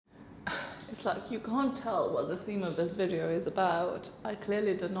It's like you can't tell what the theme of this video is about. I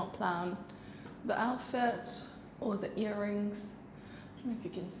clearly did not plan the outfit or the earrings. I don't know if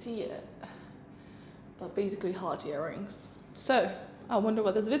you can see it, but basically heart earrings. So I wonder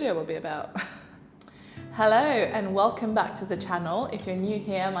what this video will be about. Hello and welcome back to the channel. If you're new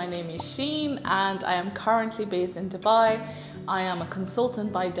here, my name is Sheen and I am currently based in Dubai. I am a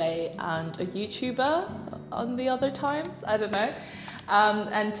consultant by day and a YouTuber on the other times, I don't know.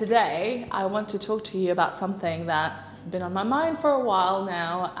 And today I want to talk to you about something that's been on my mind for a while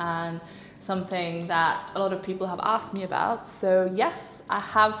now and something that a lot of people have asked me about. So yes, I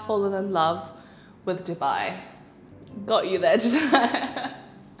have fallen in love with Dubai. Got you there today.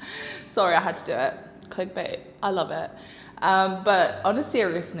 Sorry, I had to do it. Clickbait, I love it. But on a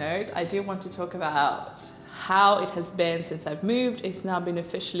serious note, I do want to talk about how it has been since I've moved. It's now been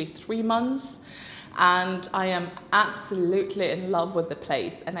officially 3 months and I am absolutely in love with the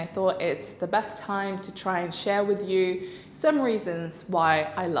place, and I thought it's the best time to try and share with you some reasons why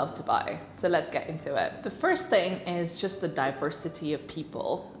I love Dubai. So let's get into it. The first thing is just the diversity of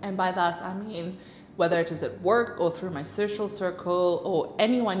people, and by that I mean whether it is at work or through my social circle or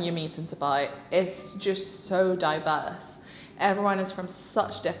anyone you meet in Dubai, it's just so diverse. Everyone is from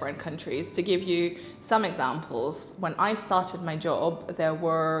such different countries. To give you some examples, when I started my job, there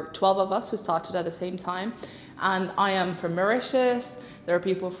were 12 of us who started at the same time. And I am from Mauritius, there are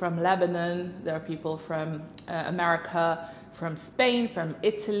people from Lebanon, there are people from America, from Spain, from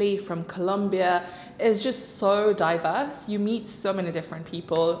Italy, from Colombia. It's just so diverse. You meet so many different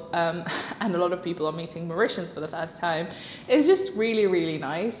people, and a lot of people are meeting Mauritians for the first time. It's just really, really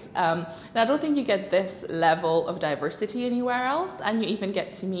nice. And I don't think you get this level of diversity anywhere else. And you even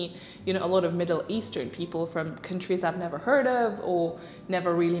get to meet, you know, a lot of Middle Eastern people from countries I've never heard of or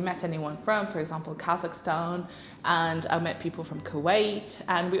never really met anyone from. For example, Kazakhstan. And I met people from Kuwait,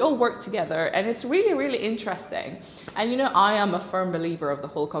 and we all work together, and it's really, really interesting. And you know, I am a firm believer of the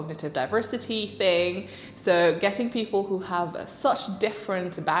whole cognitive diversity thing. So getting people who have such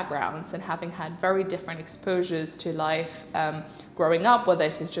different backgrounds and having had very different exposures to life growing up, whether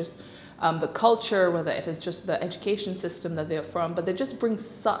it is just the culture, whether it is just the education system that they're from, but they just bring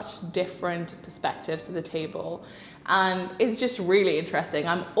such different perspectives to the table. And it's just really interesting.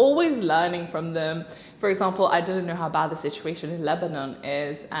 I'm always learning from them. For example, I didn't know how bad the situation in Lebanon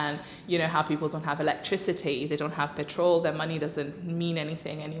is, and you know how people don't have electricity, they don't have petrol, their money doesn't mean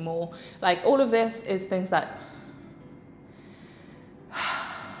anything anymore. Like, all of this is things that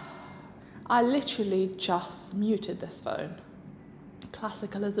I literally just muted this phone.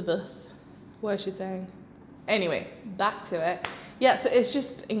 Classic Elizabeth. What is she saying? Anyway, back to it. Yeah, so it's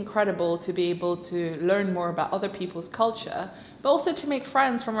just incredible to be able to learn more about other people's culture, but also to make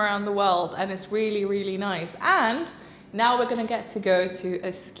friends from around the world, and it's really, really nice. And now we're gonna get to go to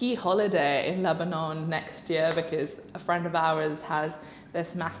a ski holiday in Lebanon next year because a friend of ours has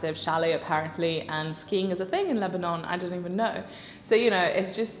this massive chalet apparently, and skiing is a thing in Lebanon. I didn't even know. So, you know,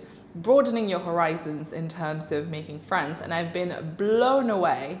 it's just broadening your horizons in terms of making friends, and I've been blown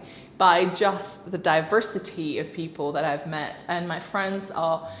away by just the diversity of people that I've met, and my friends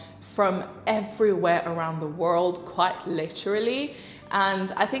are from everywhere around the world, quite literally,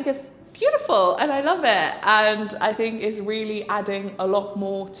 and I think it's beautiful and I love it, and I think it's really adding a lot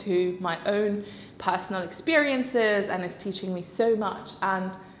more to my own personal experiences, and it's teaching me so much,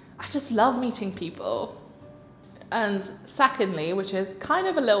 and I just love meeting people. And secondly, which is kind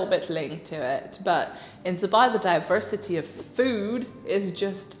of a little bit linked to it, but in Dubai, the diversity of food is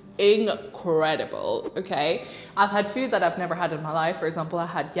just incredible, okay? I've had food that I've never had in my life. For example, I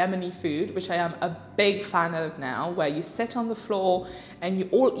had Yemeni food, which I am a big fan of now, where you sit on the floor and you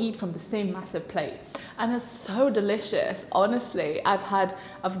all eat from the same massive plate. And it's so delicious, honestly. I've had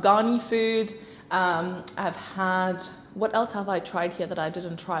Afghani food. I've had, what else have I tried here that I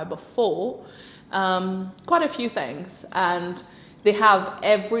didn't try before? Quite a few things, and they have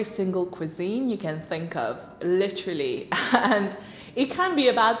every single cuisine you can think of, literally. And it can be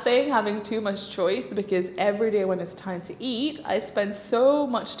a bad thing having too much choice, because every day when it's time to eat, I spend so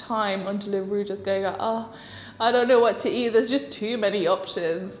much time on delivery just going, oh, I don't know what to eat, there's just too many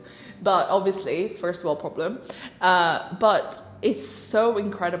options. But obviously, first world problem, but it's so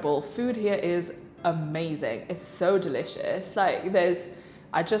incredible. Food here is amazing. It's so delicious. Like,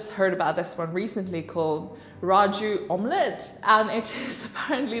 I just heard about this one recently called Raju Omelette, and it is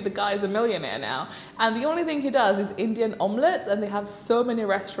apparently, the guy is a millionaire now, and the only thing he does is Indian omelettes, and they have so many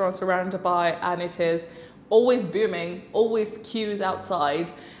restaurants around Dubai, and it is always booming, always queues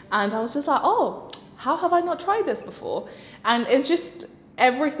outside, and I was just like, oh, how have I not tried this before? And it's just,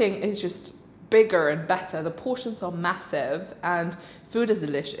 everything is just bigger and better. The portions are massive and food is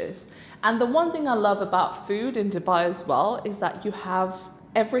delicious. And the one thing I love about food in Dubai as well is that you have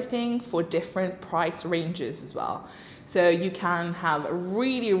everything for different price ranges as well. So you can have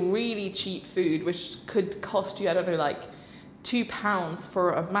really, really cheap food, which could cost you, I don't know, like £2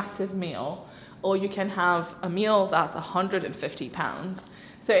 for a massive meal, or you can have a meal that's £150.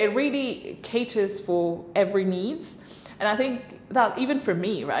 So it really caters for every needs. And I think that even for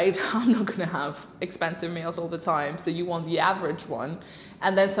me, right, I'm not gonna have expensive meals all the time. So you want the average one.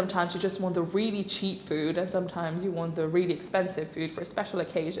 And then sometimes you just want the really cheap food, and sometimes you want the really expensive food for a special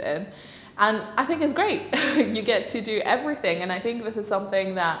occasion. And I think it's great. You get to do everything. And I think this is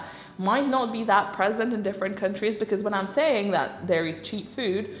something that might not be that present in different countries, because when I'm saying that there is cheap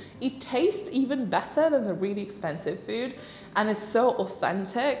food, it tastes even better than the really expensive food. And it's so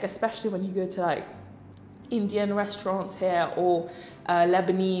authentic, especially when you go to like Indian restaurants here, or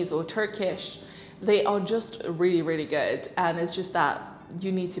Lebanese or Turkish. They are just really, really good. And it's just that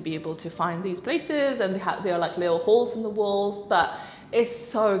you need to be able to find these places, and they are like little holes in the walls, but it's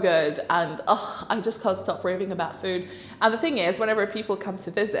so good. And I just can't stop raving about food. And the thing is, whenever people come to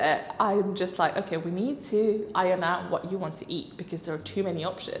visit, I'm just like, okay, we need to iron out what you want to eat, because there are too many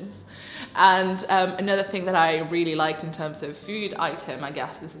options. And another thing that I really liked in terms of food item, I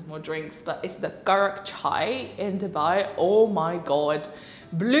guess this is more drinks, but it's the Gurrab chai in Dubai. Oh my God,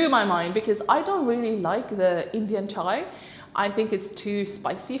 blew my mind, because I don't really like the Indian chai. I think it's too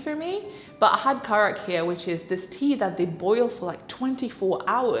spicy for me, but I had karak here, which is this tea that they boil for like 24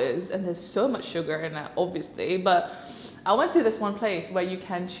 hours, and there's so much sugar in it, obviously. But I went to this one place where you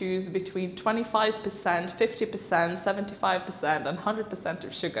can choose between 25%, 50%, 75%, and 100%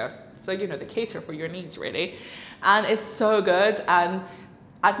 of sugar. So, you know, they cater for your needs really. And it's so good. And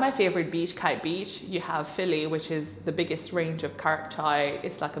at my favorite beach, Kite Beach, you have Philly, which is the biggest range of karak chai.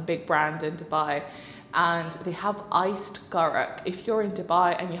 It's like a big brand in Dubai. And they have iced Gurrab. If you're in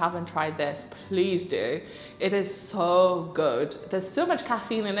Dubai and you haven't tried this, please do. It is so good. There's so much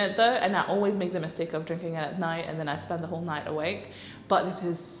caffeine in it though, and I always make the mistake of drinking it at night, and then I spend the whole night awake. But it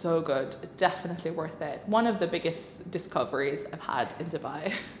is so good, definitely worth it. One of the biggest discoveries I've had in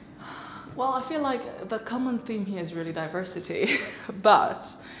Dubai. Well, I feel like the common theme here is really diversity.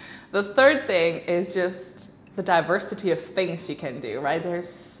 But the third thing is just the diversity of things you can do, right?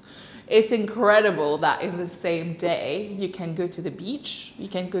 It's incredible that in the same day, you can go to the beach, you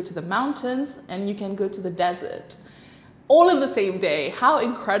can go to the mountains, and you can go to the desert. All in the same day. How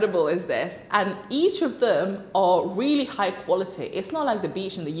incredible is this? And each of them are really high quality. It's not like the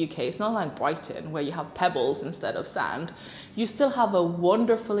beach in the UK. It's not like Brighton, where you have pebbles instead of sand. You still have a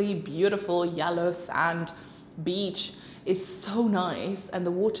wonderfully beautiful yellow sand beach. It's so nice, and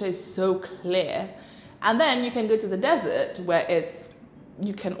the water is so clear. And then you can go to the desert, where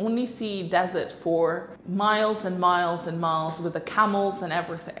you can only see desert for miles and miles and miles, with the camels and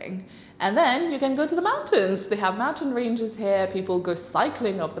everything. And then you can go to the mountains. They have mountain ranges here. People go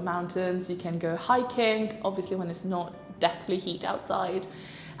cycling up the mountains. You can go hiking, obviously when it's not deathly heat outside.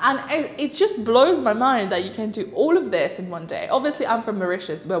 And it just blows my mind that you can do all of this in one day. Obviously, I'm from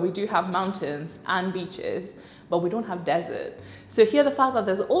Mauritius, where we do have mountains and beaches, but we don't have desert. So here, the fact that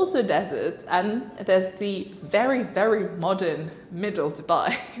there's also desert, and there's the very, very modern middle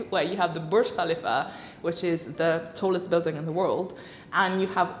Dubai, where you have the Burj Khalifa, which is the tallest building in the world, and you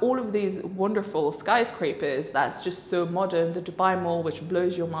have all of these wonderful skyscrapers that's just so modern, the Dubai Mall, which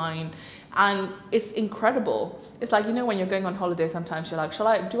blows your mind, and it's incredible. It's like, you know, when you're going on holiday, sometimes you're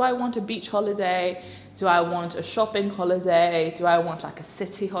like, do I want a beach holiday? Do I want a shopping holiday? Do I want like a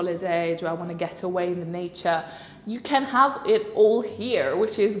city holiday? Do I want to get away in the nature? You can have it all here,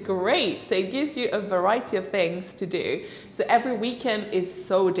 which is great. So it gives you a variety of things to do. So every weekend is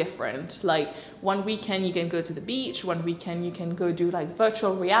so different. Like one weekend you can go to the beach, one weekend you can go do like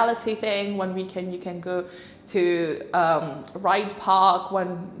virtual reality thing, one weekend you can go to ride park,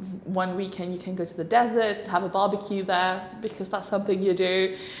 one weekend you can go to the desert, have a barbecue there, because that's something you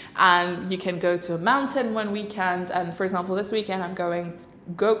do. And you can go to a mountain one weekend. And for example, this weekend I'm going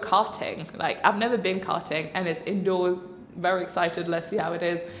go karting. Like I've never been karting, and it's indoors. Very excited, let's see how it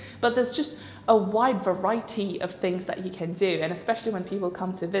is. But there's just a wide variety of things that you can do, and especially when people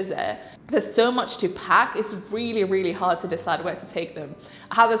come to visit, there's so much to pack. It's really, really hard to decide where to take them.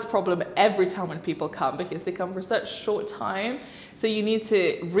 I have this problem every time when people come, because they come for such short time, so you need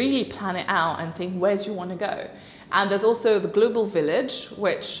to really plan it out and think, where do you want to go? And there's also the Global Village,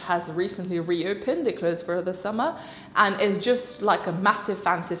 which has recently reopened. They closed for the summer, and it's just like a massive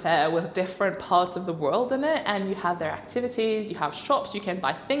fancy fair with different parts of the world in it. And you have their activities, you have shops, you can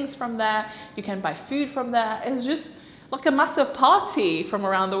buy things from there, you can buy food from there. It's just like a massive party from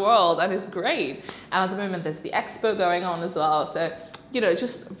around the world, and it's great. And at the moment there's the expo going on as well, so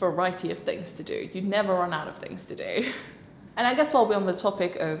just a variety of things to do. You never run out of things to do. And I guess while we're on the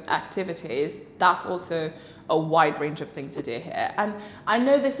topic of activities, that's also a wide range of things to do here. And I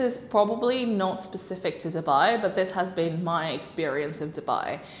know this is probably not specific to Dubai, but this has been my experience of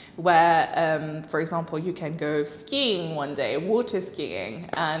Dubai, where, for example, you can go skiing one day, water skiing,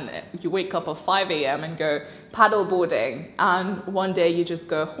 and you wake up at 5 a.m. and go paddle boarding, and one day you just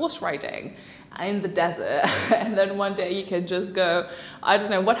go horse riding in the desert, and then one day you can just go, I don't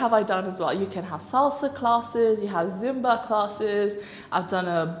know, what have I done as well? You can have salsa classes, you have Zumba classes, I've done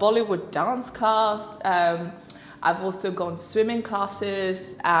a Bollywood dance class, I've also gone swimming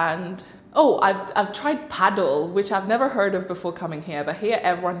classes, and I've tried paddle, which I've never heard of before coming here, but here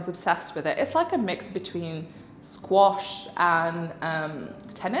everyone is obsessed with it. It's like a mix between squash and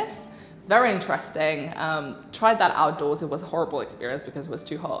tennis. Very interesting. Tried that outdoors. It was a horrible experience because it was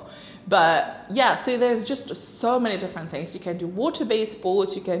too hot. But yeah, so there's just so many different things. You can do water-based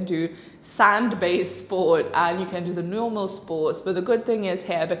sports, you can do sand-based sport, and you can do the normal sports. But the good thing is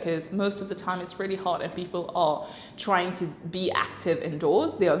here, because most of the time it's really hot and people are trying to be active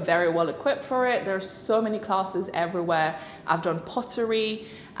indoors, they are very well equipped for it. There's so many classes everywhere. I've done pottery.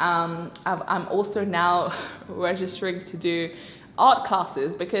 I'm also now registering to do art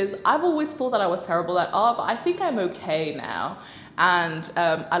classes, because I've always thought that I was terrible at art, but I think I'm okay now. And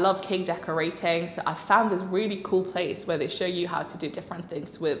I love cake decorating, so I found this really cool place where they show you how to do different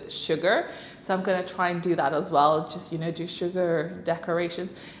things with sugar. So I'm gonna try and do that as well, just do sugar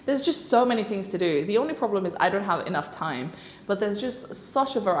decorations. There's just so many things to do. The only problem is I don't have enough time, but there's just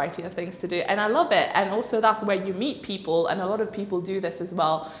such a variety of things to do, and I love it. And also that's where you meet people, and a lot of people do this as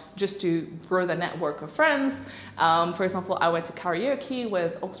well, just to grow the network of friends. For example, I went to karaoke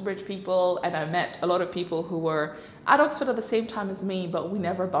with Oxbridge people, and I met a lot of people who were at Oxford at the same time as me, but we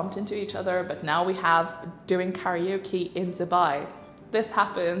never bumped into each other. But now we have doing karaoke in Dubai. This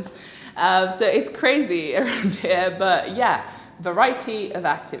happens. So it's crazy around here, but yeah, variety of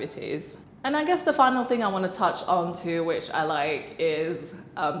activities. And I guess the final thing I want to touch on too, which I like, is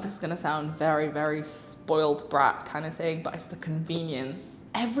this is going to sound very, very spoiled brat kind of thing, but it's the convenience.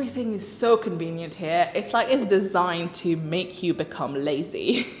 Everything is so convenient here. It's like it's designed to make you become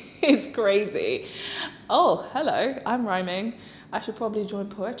lazy. It's crazy. Oh, hello, I'm rhyming. I should probably join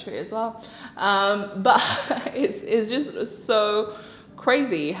poetry as well. But it's just so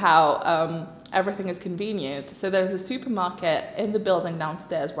crazy how everything is convenient. So there's a supermarket in the building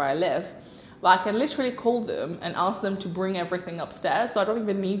downstairs where I live, where I can literally call them and ask them to bring everything upstairs, so I don't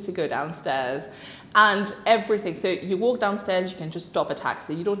even need to go downstairs. And everything, so you walk downstairs, you can just stop a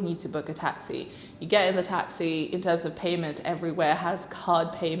taxi, you don't need to book a taxi. You get in the taxi. In terms of payment, everywhere has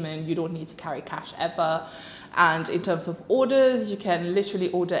card payment, you don't need to carry cash ever. And in terms of orders, you can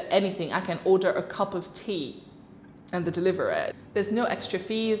literally order anything. I can order a cup of tea and they deliver it. There's no extra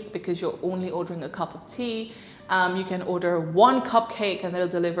fees because you're only ordering a cup of tea. You can order one cupcake and they'll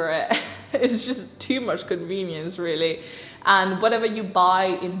deliver it. It's just too much convenience, really. And whatever you buy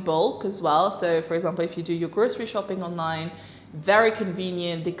in bulk as well. So for example, if you do your grocery shopping online, very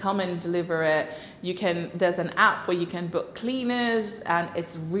convenient. They come and deliver it. There's an app where you can book cleaners, and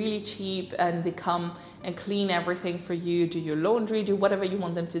it's really cheap, and they come and clean everything for you, do your laundry, do whatever you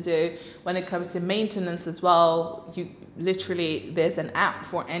want them to do. When it comes to maintenance as well, there's an app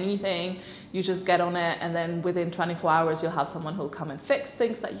for anything. You just get on it, and then within 24 hours, you'll have someone who'll come and fix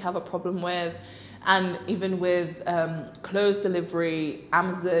things that you have a problem with. And even with clothes delivery,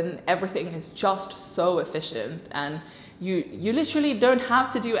 Amazon, everything is just so efficient, and you literally don't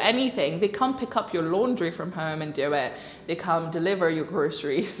have to do anything. They come pick up your laundry from home and do it. They come deliver your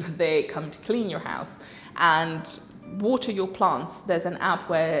groceries. They come to clean your house and water your plants. There's an app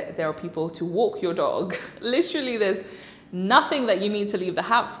where there are people to walk your dog. Literally, there's nothing that you need to leave the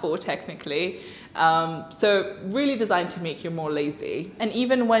house for, technically. So really designed to make you more lazy. And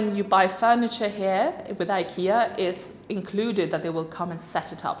even when you buy furniture here with IKEA, it's included that they will come and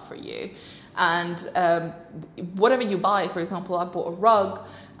set it up for you. And whatever you buy, for example, I bought a rug,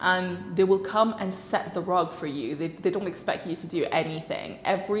 and they will come and set the rug for you. They don't expect you to do anything.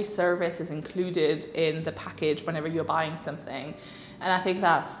 Every service is included in the package whenever you're buying something. And I think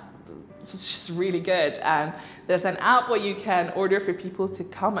that's just really good. And there's an app where you can order for people to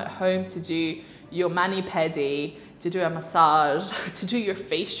come at home to do your mani-pedi, to do a massage, to do your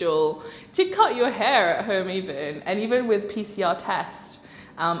facial, to cut your hair at home even, and even with PCR test.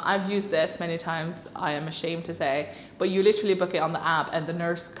 I've used this many times, I am ashamed to say, but you literally book it on the app and the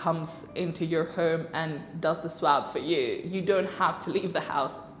nurse comes into your home and does the swab for you. You don't have to leave the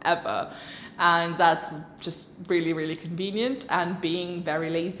house ever. And that's just really, really convenient, and being very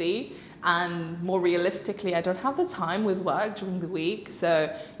lazy. And more realistically, I don't have the time with work during the week.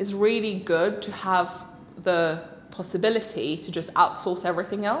 So it's really good to have the possibility to just outsource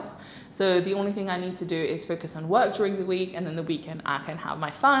everything else. So the only thing I need to do is focus on work during the week, and then the weekend I can have my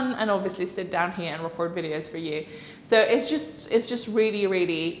fun and obviously sit down here and record videos for you. So it's just really,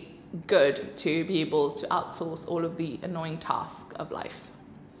 really good to be able to outsource all of the annoying tasks of life.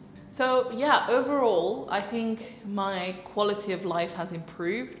 So yeah, overall, I think my quality of life has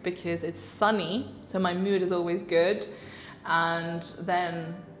improved because it's sunny, so my mood is always good. And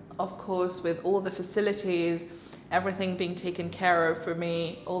then, of course, with all the facilities, everything being taken care of for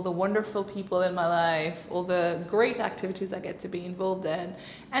me, all the wonderful people in my life, all the great activities I get to be involved in,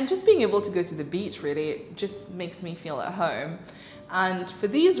 and just being able to go to the beach, really, it just makes me feel at home. And for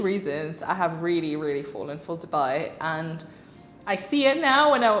these reasons, I have really, really fallen for Dubai. And I see it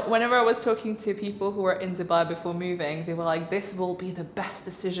now. Whenever I was talking to people who were in Dubai before moving, they were like, this will be the best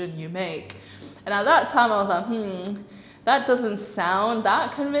decision you make. And at that time, I was like, that doesn't sound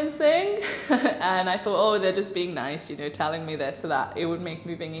that convincing. And I thought, oh, they're just being nice, you know, telling me this so that it would make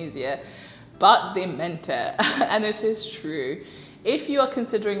moving easier. But they meant it, and it is true. If you are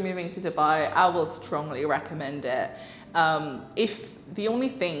considering moving to Dubai, I will strongly recommend it. If the only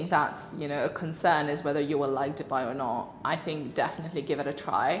thing that's, you know, a concern is whether you will like Dubai or not, I think definitely give it a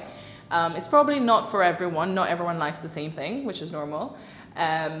try. It's probably not for everyone. Not everyone likes the same thing, which is normal.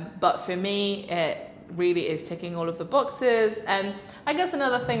 But for me, it really is ticking all of the boxes. And I guess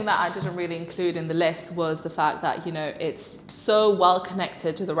another thing that I didn't really include in the list was the fact that, you know, it's so well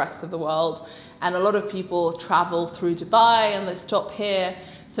connected to the rest of the world, and a lot of people travel through Dubai and they stop here.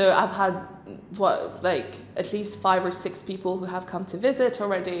 So I've had at least 5 or 6 people who have come to visit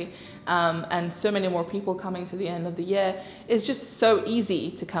already, and so many more people coming to the end of the year. It's just so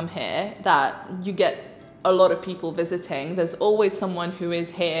easy to come here that you get a lot of people visiting. There's always someone who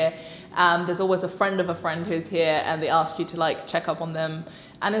is here. There's always a friend of a friend who's here, and they ask you to like check up on them.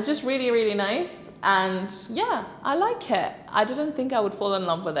 And it's just really, really nice. And yeah, I like it. I didn't think I would fall in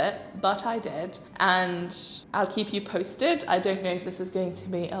love with it, but I did. And I'll keep you posted. I don't know if this is going to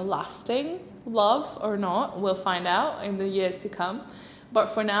be a lasting love or not. We'll find out in the years to come. But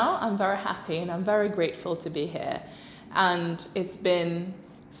for now, I'm very happy and I'm very grateful to be here. And it's been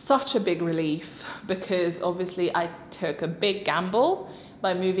such a big relief because obviously I took a big gamble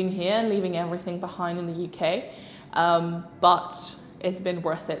by moving here and leaving everything behind in the UK. But it's been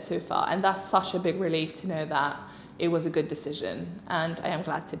worth it so far. And that's such a big relief to know that it was a good decision, and I am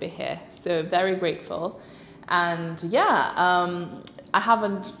glad to be here. So very grateful. And yeah, I have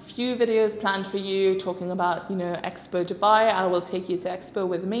a few videos planned for you talking about, you know, Expo Dubai. I will take you to Expo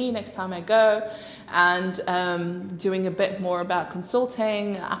with me next time I go, and doing a bit more about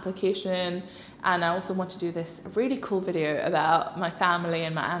consulting, application. And I also want to do this really cool video about my family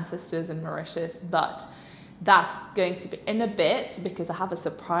and my ancestors in Mauritius, but that's going to be in a bit because I have a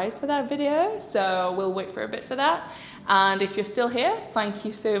surprise for that video. So we'll wait for a bit for that. And if you're still here, thank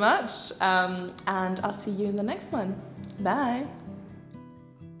you so much. And I'll see you in the next one. Bye.